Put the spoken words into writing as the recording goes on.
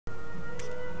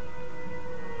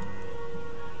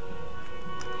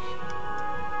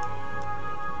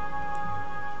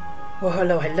Well,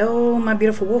 hello, my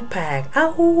beautiful wolf pack.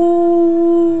 Ow!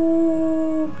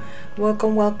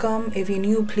 Welcome. If you're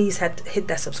new, please hit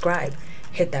that subscribe,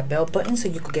 hit that bell button so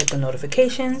you could get the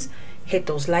notifications, hit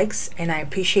those likes, and I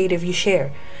appreciate if you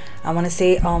share. I want to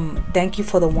say thank you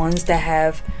for the ones that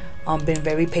have been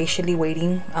very patiently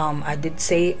waiting. I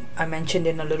mentioned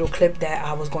in a little clip that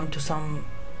I was going through some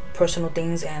personal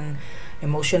things and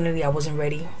emotionally I wasn't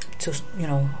ready to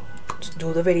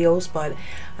do the videos, but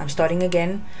I'm starting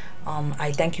again.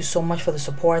 I thank you so much for the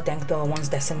support. Thank the ones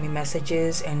that send me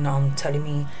messages and telling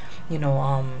me,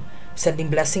 sending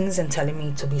blessings and telling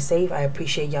me to be safe. I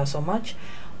appreciate y'all so much.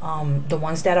 The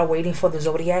ones that are waiting for the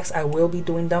zodiacs, I will be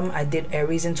doing them. I did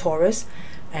Aries and Taurus,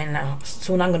 and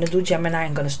soon I'm gonna do Gemini.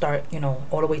 I'm gonna start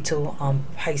all the way to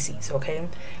Pisces. Okay,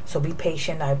 so be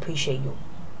patient. I appreciate you.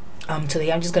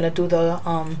 Today I'm just gonna do the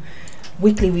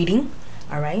weekly reading.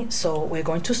 All right, so we're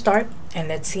going to start, and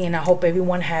let's see. And I hope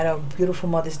everyone had a beautiful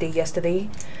Mother's Day yesterday.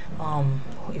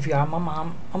 If you are my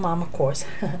mom, of course.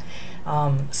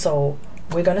 So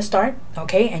we're gonna start,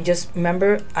 okay? And just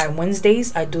remember, on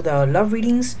Wednesdays I do the love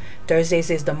readings. Thursdays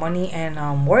is the money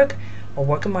and work, or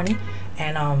work and money,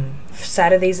 and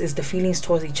Saturdays is the feelings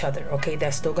towards each other. Okay,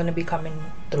 that's still gonna be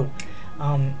coming through.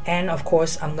 And of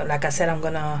course, like I said, I'm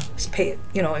gonna pay.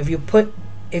 If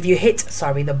you hit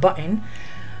the button,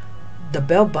 the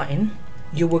bell button,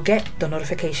 you will get the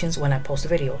notifications when I post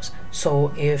the videos.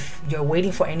 So if you're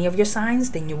waiting for any of your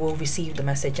signs, then you will receive the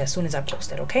message as soon as I post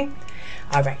it. Okay,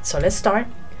 all right, so let's start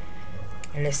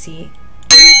and let's see.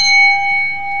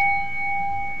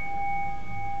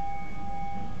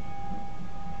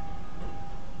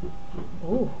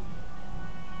 Ooh,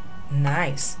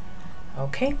 nice.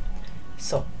 Okay,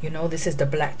 so this is the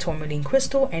black tourmaline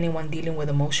crystal. Anyone dealing with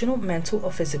emotional, mental,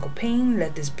 or physical pain,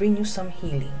 let this bring you some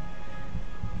healing.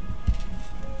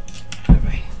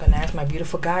 I'm gonna ask my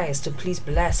beautiful guides to please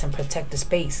bless and protect the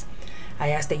space. I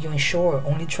ask that you ensure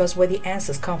only trustworthy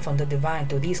answers come from the divine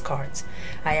through these cards.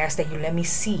 I ask that you let me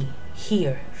see,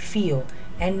 hear, feel,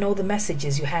 and know the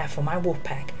messages you have for my wolf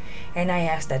pack. And I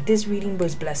ask that this reading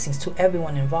brings blessings to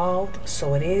everyone involved.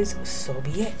 So it is, so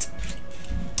be it.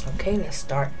 Okay, let's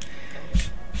start.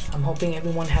 I'm hoping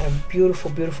everyone had a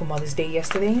beautiful Mother's Day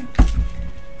yesterday.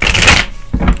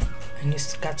 And you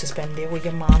got to spend it with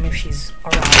your mom if she's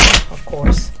around, of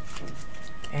course.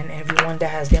 And everyone that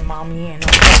has their mommy and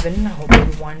heaven, I hope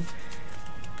everyone,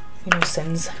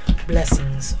 sends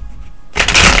blessings.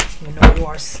 You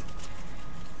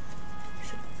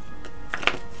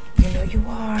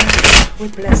are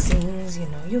with blessings.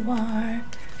 You are.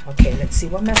 Okay, let's see.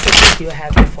 What messages do you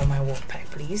have here for my wolf pack,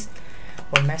 please?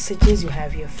 What messages you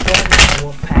have here for my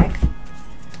wolf pack?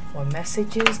 What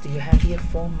messages do you have here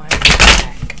for my wolf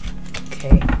pack?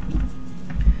 Okay.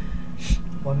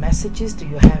 What messages do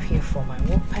you have here for my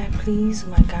wolf pack, please,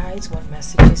 my guides? What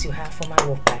messages you have for my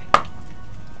wolf pack?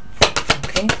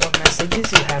 Okay. What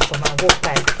messages you have for my wolf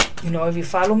pack? If you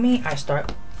follow me, I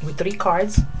start with 3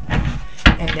 cards,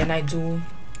 and then I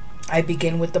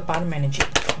begin with the bottom energy.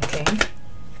 Okay.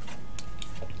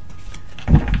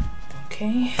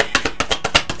 Okay.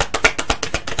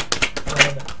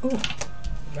 Ooh.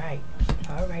 Right.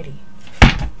 Alrighty.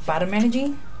 Bottom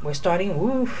energy. We're starting.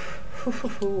 Ooh.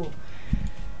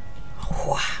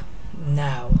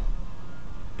 No.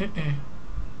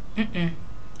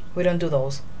 We don't do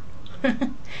those.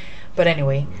 But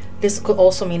anyway, this could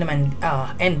also mean an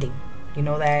ending.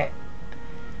 That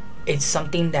it's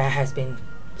something that has been.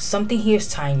 Something here is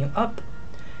tying you up.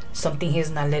 Something here is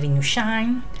not letting you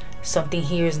shine. Something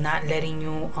here is not letting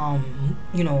you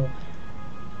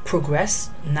progress.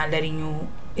 Not letting you.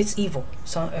 It's evil.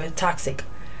 So toxic.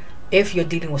 If you're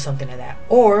dealing with something like that,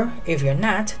 or if you're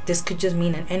not, this could just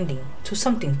mean an ending to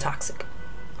something toxic.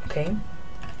 Okay.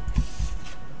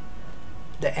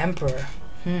 The Emperor.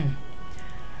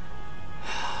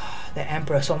 The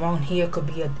Emperor. Someone here could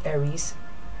be an Aries.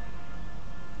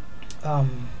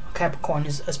 Capricorn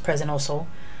is present also.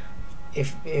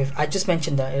 If I just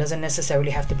mentioned that, it doesn't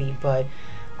necessarily have to be, but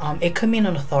it could mean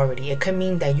an authority. It could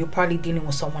mean that you're probably dealing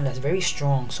with someone that's very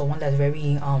strong, someone that's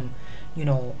very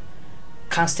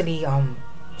constantly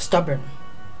stubborn.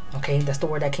 Okay, that's the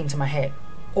word that came to my head.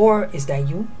 Or is that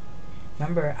you?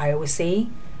 Remember, I always say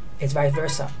it's vice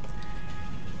versa.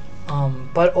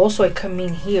 But also it could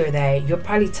mean here that you're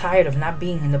probably tired of not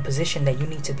being in the position that you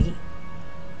need to be.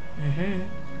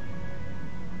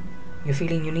 You're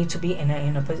feeling you need to be in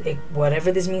a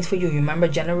whatever this means for you. Remember,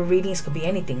 general readings could be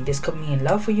anything. This could mean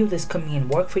love for you. This could mean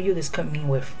work for you. This could mean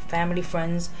with family,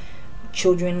 friends,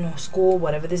 children, school,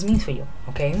 whatever this means for you.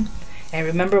 Okay. And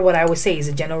remember what I always say is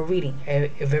a general reading.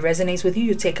 If it resonates with you,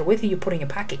 you take it with you, you put it in your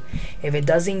pocket. If it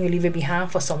doesn't, you leave it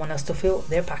behind for someone else to fill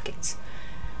their pockets.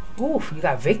 Oof, you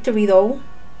got victory though.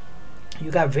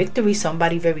 You got victory.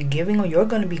 Somebody very giving, or you're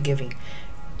going to be giving.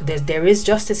 There is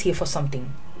justice here for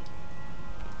something.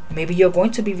 Maybe you're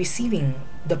going to be receiving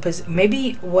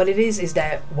maybe what it is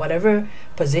that whatever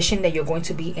position that you're going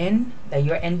to be in, that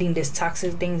you're ending this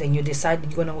toxic thing, and you decide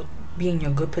that you're going to be in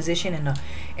your good position and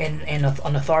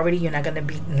an authority. You're not going to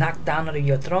be knocked down out of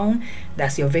your throne.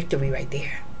 That's your victory right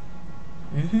there.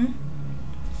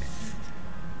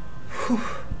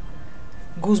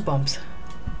 Goosebumps.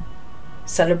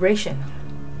 Celebration.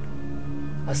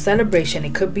 A celebration.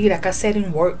 It could be, like I said,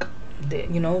 in work.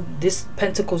 This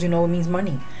pentacles, it means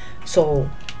money. So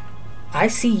I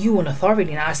see you in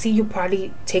authority. Now I see you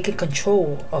probably taking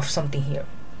control of something here.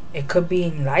 It could be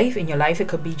in your life. It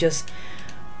could be just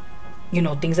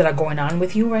things that are going on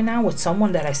with you right now with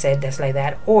someone that I said that's like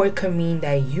that. Or it could mean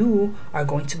that you are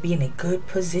going to be in a good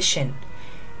position.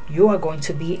 You are going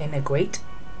to be in a great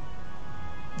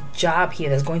job here.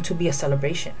 There's going to be a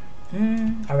celebration.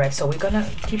 All right, so we're gonna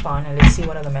keep on and let's see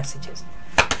what other messages.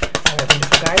 All right,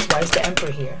 beautiful guys, why is the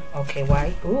Emperor here? Okay,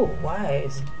 why? Ooh, why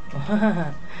is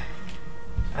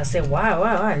I said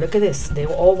why look at this. They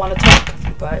all want to talk,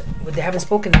 but they haven't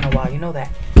spoken in a while, you know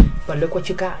that. But look what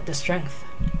you got, the Strength.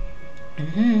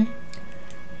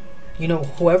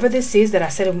 Whoever this is that I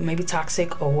said maybe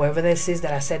toxic, or whoever this is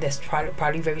that I said that's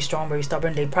probably very strong, very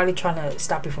stubborn, they probably trying to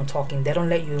stop you from talking. They don't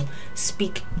let you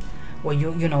speak what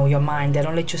your mind. They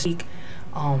don't let you speak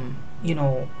have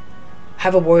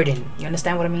a word in. You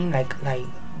understand what I mean? Like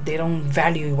they don't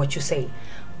value what you say,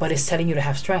 but it's telling you to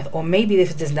have strength. Or maybe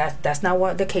if that's not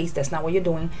what the case, that's not what you're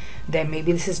doing, then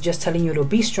maybe this is just telling you to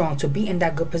be strong, to be in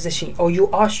that good position, or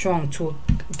you are strong to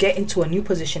get into a new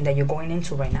position that you're going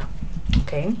into right now.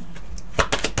 Okay,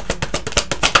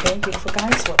 beautiful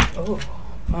guys.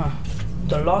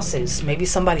 The losses. Maybe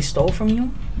somebody stole from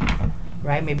you,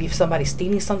 right? Maybe if somebody's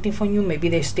stealing something from you, maybe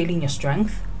they're stealing your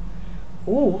strength.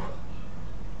 Ooh.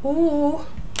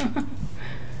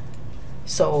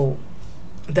 So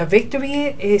the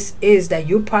victory is that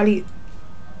you probably,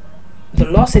 the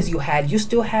losses you had, you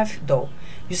still have though.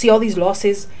 You see all these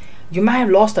losses, you might have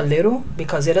lost a little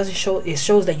because it doesn't show. It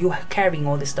shows that you're carrying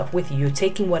all this stuff with you. You're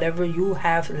taking whatever you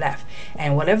have left,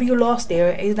 and whatever you lost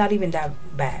there is not even that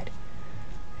bad.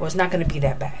 Well, it's not going to be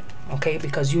that bad, okay?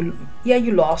 Because you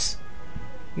lost.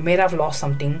 You may have lost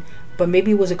something, but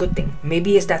maybe it was a good thing.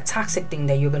 Maybe it's that toxic thing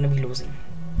that you're going to be losing,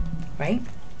 right?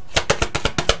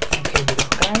 Okay,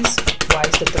 beautiful guys. Why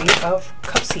is the Three of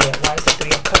Cups here? Why is the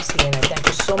Three of Cups here? And I thank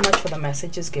you so much for the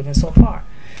messages given so far.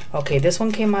 Okay, this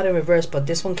one came out in reverse, but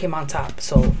this one came on top.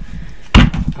 So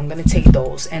I'm going to take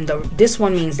those. And this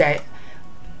one means that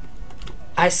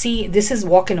I see this is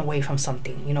walking away from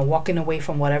something, walking away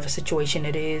from whatever situation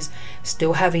it is,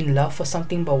 still having love for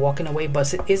something, but walking away,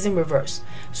 but it is in reverse.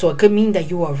 So it could mean that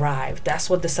you arrived. That's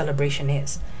what the celebration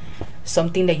is.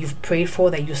 Something that you've prayed for,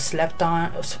 that you slept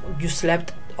on, you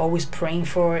slept always praying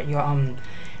for,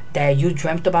 that you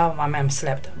dreamt about. My mom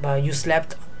slept, but you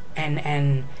slept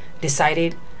and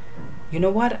decided, you know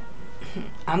what,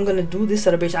 I'm going to do this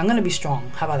celebration. I'm going to be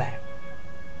strong. How about that?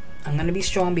 I'm going to be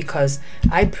strong because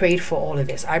I prayed for all of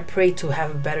this. I prayed to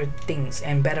have better things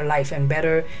and better life and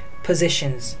better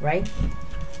positions, right?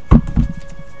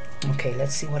 Okay,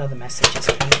 let's see what other messages.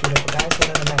 Beautiful guys,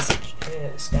 what other message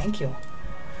is? Thank you.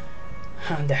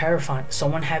 The Hierophant.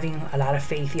 Someone having a lot of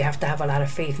faith. You have to have a lot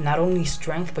of faith. Not only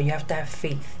strength, but you have to have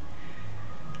faith.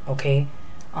 Okay?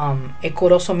 It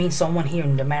could also mean someone here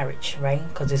in the marriage, right?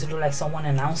 Because this looks like someone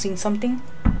announcing something,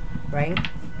 right?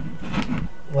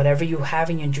 Whatever you have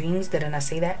in your dreams, didn't I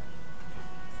say that?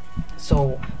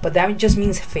 So, but that just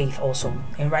means faith also.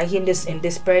 And right here in this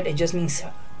spread, it just means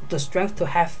the strength to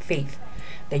have faith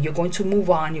that you're going to move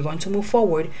on, you're going to move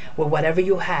forward with whatever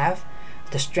you have,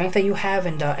 the strength that you have,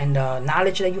 and the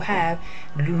knowledge that you have.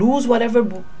 Lose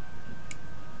whatever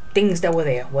things that were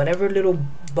there, whatever little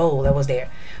bowl that was there.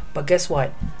 But guess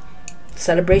what?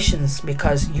 Celebrations,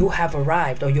 because you have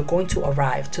arrived, or you're going to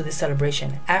arrive to this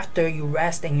celebration after you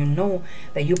rest and you know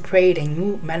that you prayed and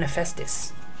you manifest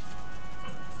this.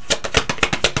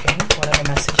 Okay, what other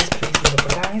messages, please,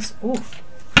 beautiful guys? Ooh,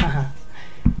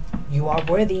 you are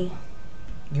worthy.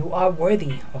 You are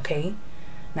worthy. Okay,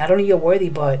 not only you're worthy,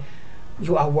 but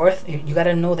you are worth. You got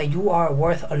to know that you are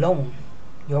worth alone.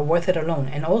 You're worth it alone.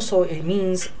 And also it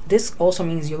means, this also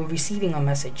means you're receiving a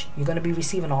message. You're going to be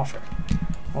receiving an offer.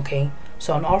 Okay,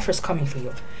 so an offer is coming for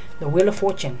you. The Wheel of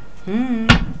Fortune.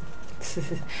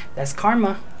 That's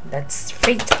karma. That's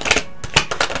fate.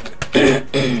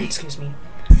 Excuse me.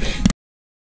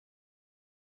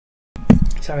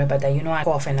 Sorry about that. You know I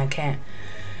cough and I can't.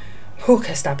 Who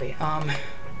can stop it?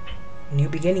 New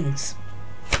beginnings.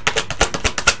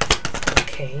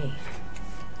 Okay.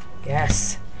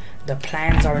 Yes. The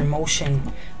plans are in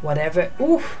motion. Whatever.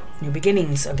 Ooh. New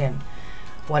beginnings again.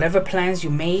 Whatever plans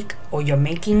you make or you're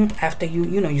making after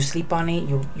you sleep on it.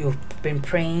 You've been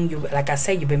praying. Like I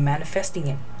said, you've been manifesting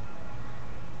it.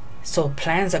 So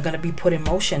plans are gonna be put in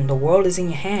motion. The world is in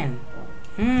your hand.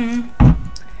 Well,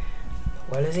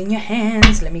 is in your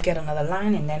hands. Let me get another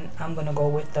line and then I'm gonna go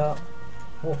with the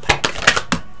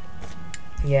Wolfpack.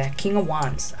 Yeah, King of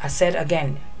Wands. I said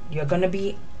again, you're gonna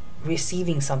be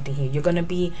receiving something here. You're gonna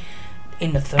be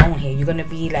in the throne here. You're gonna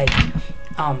be like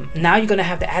now you're gonna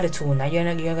have the attitude. Now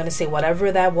you're gonna say, whatever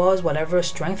that was, whatever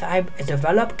strength I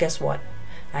developed, guess what?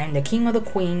 I am the king or the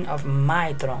queen of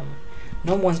my throne.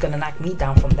 No one's gonna knock me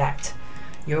down from that.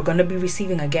 You're gonna be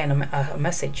receiving again a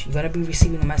message. You're gonna be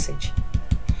receiving a message.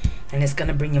 And it's going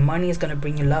to bring you money. It's going to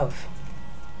bring you love.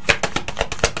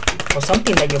 Or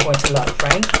something that you're going to love,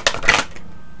 right?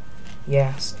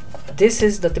 Yes. This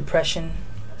is the depression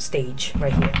stage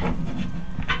right here.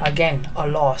 Again, a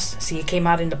loss. See, it came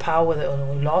out in the power of the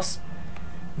loss.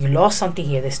 You lost something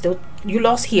here. You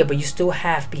lost here, but you still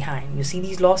have behind. You see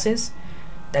these losses?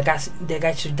 They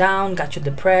got you down, got you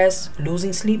depressed,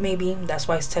 losing sleep maybe. That's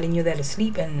why it's telling you that to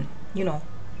sleep and,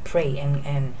 pray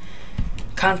and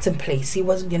contemplate, see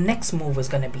what your next move is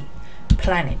going to be.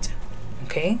 Plan it.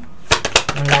 Okay,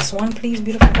 one last one please,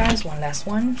 beautiful guys. One last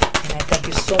one. And I thank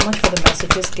you so much for the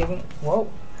messages given.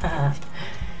 Whoa.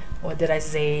 What did I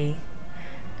say?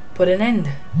 Put an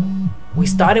end. We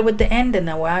started with the end and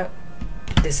now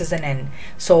this is an end.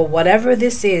 So whatever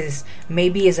this is,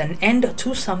 maybe is an end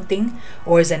to something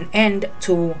or is an end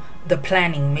to the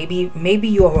planning. Maybe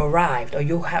you have arrived or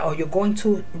you're going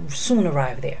to soon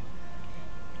arrive there.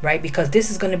 Right? Because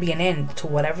this is going to be an end to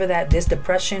whatever this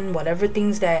depression, whatever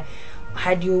things that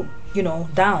had you,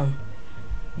 down.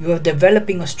 You're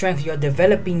developing a strength. You're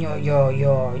developing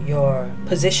your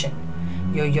position.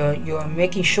 You're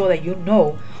making sure that you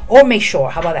know, or make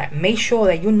sure. How about that? Make sure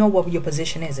that you know what your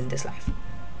position is in this life.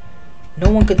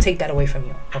 No one could take that away from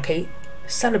you. Okay?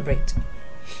 Celebrate.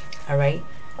 All right?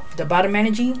 The bottom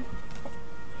energy.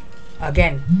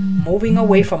 Again, moving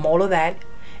away from all of that.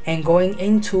 And going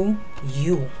into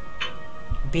you,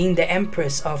 being the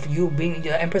empress of you. Being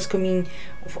the empress could mean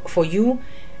for you,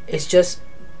 it's just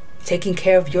taking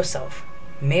care of yourself,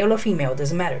 male or female,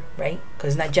 doesn't matter, right?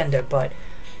 Because it's not gender, but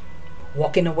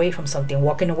walking away from something,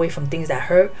 walking away from things that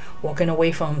hurt, walking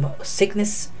away from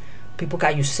sickness. People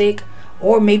got you sick,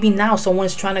 or maybe now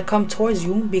someone's trying to come towards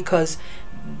you because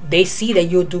they see that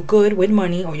you do good with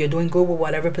money, or you're doing good with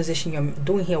whatever position you're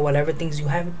doing here, whatever things you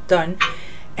have done.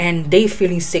 And they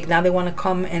feeling sick now, they want to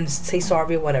come and say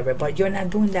sorry or whatever, but you're not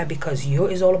doing that because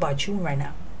it's all about you right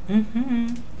now.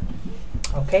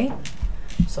 Okay,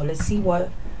 so let's see what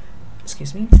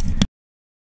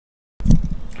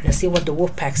let's see what the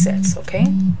Wolfpack says. Okay,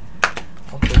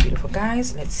 beautiful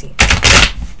guys, let's see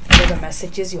what are the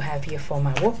messages you have here for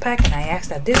my Wolfpack. And I ask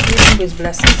that this video is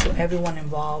blessings to everyone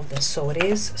involved, and so it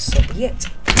is, so be it.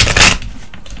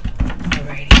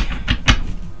 Alrighty.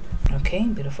 Okay,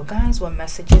 beautiful guys, what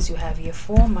messages you have here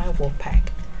for my Wolfpack.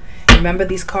 Remember,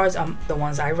 these cards are the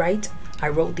ones I write. I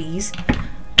wrote these,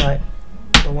 but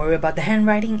don't worry about the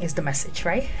handwriting, is the message,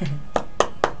 right?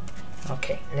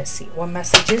 Okay, let's see what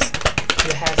messages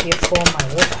you have here for my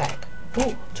Wolfpack.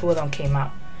 Ooh, two of them came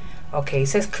out. Okay, it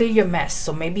says clear your mess.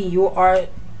 So maybe you are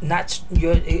not,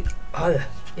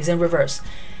 is in reverse.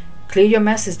 Clear your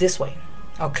mess is this way.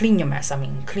 Or clean your mess,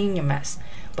 clean your mess.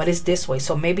 But it's this way.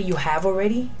 So maybe you have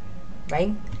already,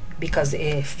 right? Because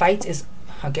if fight is,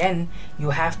 again,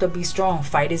 you have to be strong.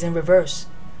 Fight is in reverse.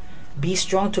 Be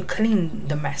strong to clean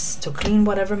the mess, to clean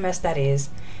whatever mess that is,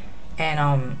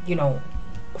 and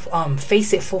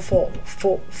face it full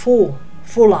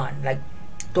on. Like,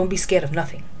 don't be scared of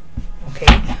nothing. Okay,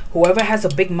 whoever has a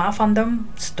big mouth on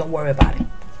them, just don't worry about it.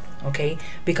 Okay,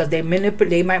 because they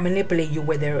might manipulate you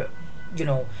with their,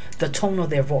 the tone of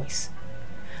their voice.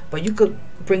 But you could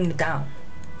bring it down.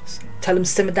 Tell them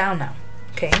simmer down now.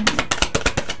 Okay.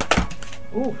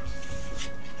 Ooh,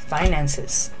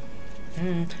 finances.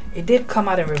 It did come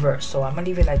out in reverse, so I'm gonna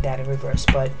leave it like that in reverse.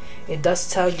 But it does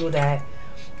tell you that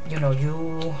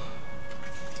you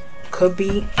could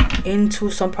be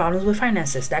into some problems with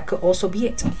finances. That could also be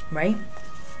it, right?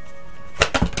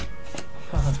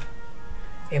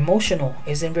 Emotional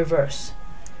is in reverse.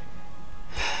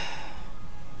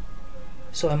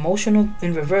 So emotional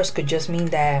in reverse could just mean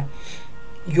that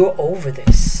you're over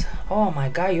this. Oh my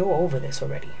God, you're over this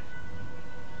already.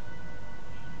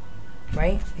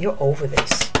 Right? You're over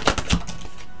this.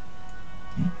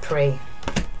 Pray.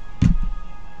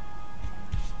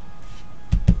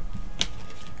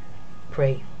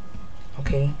 pray.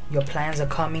 Okay, your plans are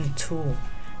coming too.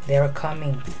 They're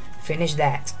coming. Finish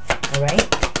that. All right,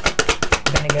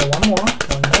 we're gonna get one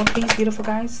more, please, beautiful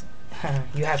guys.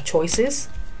 You have choices.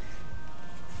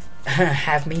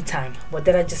 Have me time. What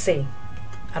did I just say?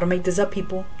 I don't make this up,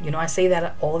 people. You know, I say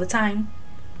that all the time.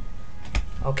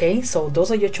 Okay, so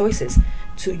those are your choices.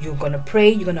 You're gonna pray,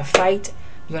 you're gonna fight,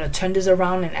 you're gonna turn this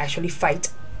around and actually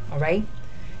fight. All right,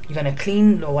 you're gonna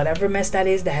clean whatever mess that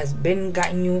is that has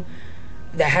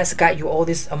got you all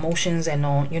these emotions and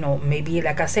all. You know, maybe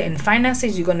like I said, in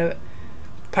finances, you're gonna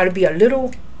probably be a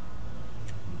little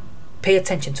pay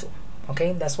attention to.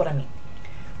 Okay, that's what I mean.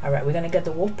 All right, we're gonna get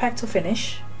the wolf pack to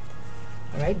finish.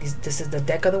 All right, this is the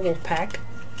deck of the wolf pack,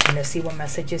 and let's see what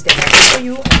messages they have for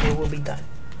you, and they will be done.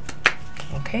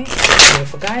 Okay,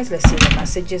 beautiful guys, let's see what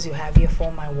messages you have here for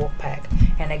my wolf pack.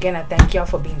 And again, I thank y'all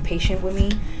for being patient with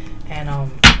me and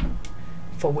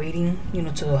for waiting, you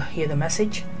know, to hear the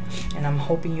message. And I'm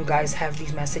hoping you guys have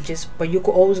these messages, but you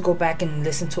could always go back and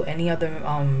listen to any other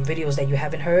videos that you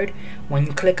haven't heard. When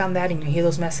you click on that and you hear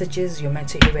those messages, you're meant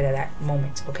to hear it at that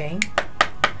moment. Okay,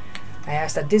 I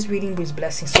ask that this reading brings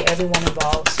blessings to everyone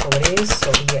involved. So it is, so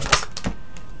be it.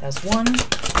 That's 1,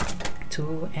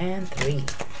 2, and 3.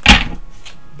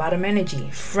 Bottom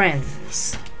energy,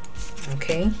 friends.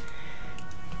 Okay,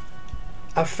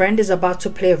 a friend is about to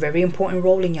play a very important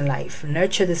role in your life.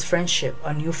 Nurture this friendship.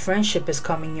 A new friendship is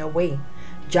coming your way.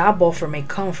 Job offer may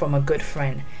come from a good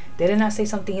friend. Didn't I say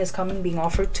something is coming, being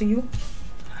offered to you?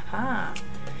 Aha.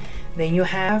 Then you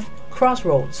have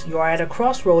crossroads. You are at a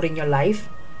crossroad in your life,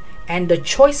 and the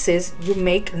choices you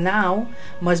make now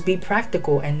must be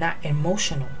practical and not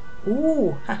emotional.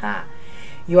 Ooh, haha.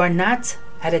 You are not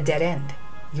at a dead end.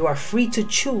 You are free to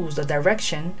choose the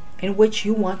direction in which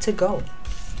you want to go.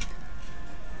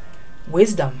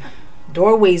 Wisdom.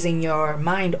 Doorways in your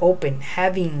mind open,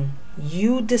 having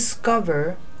you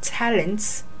discover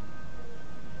talents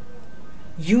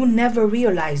you never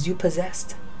realized you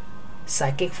possessed.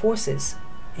 Psychic forces,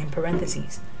 in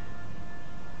parentheses,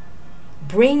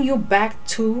 bring you back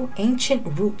to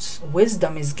ancient roots.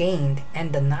 Wisdom is gained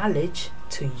and the knowledge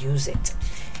to use it.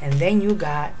 And then you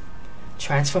got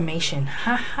transformation.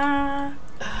 Haha.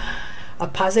 A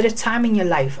positive time in your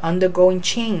life, undergoing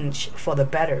change for the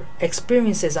better.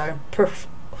 Experiences are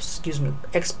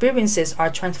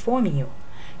transforming you.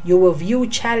 You will view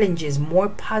challenges more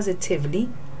positively.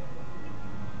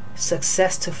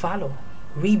 Success to follow.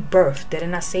 Rebirth.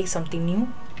 Didn't I say something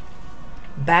new?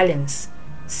 Balance.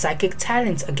 Psychic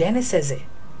talents. Again, it says it.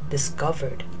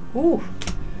 Discovered. Ooh.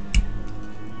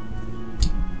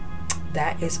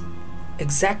 That is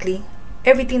exactly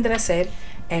everything that I said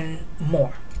and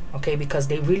more. Okay, because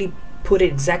they really put it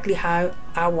exactly how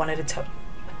I wanted to tell you.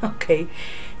 Okay,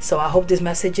 so I hope these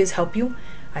messages help you.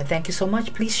 I thank you so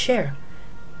much. Please share.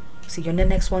 See you in the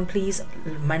next one, please.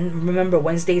 Remember,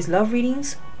 Wednesdays love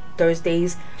readings,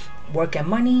 Thursdays work and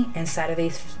money, and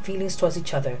Saturdays feelings towards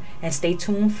each other. And stay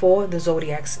tuned for the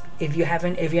zodiacs. If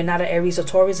you're not an Aries or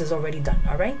Taurus, it's already done.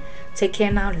 All right, take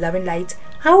care now. Love and light.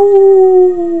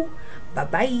 Ow. Bye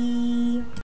bye.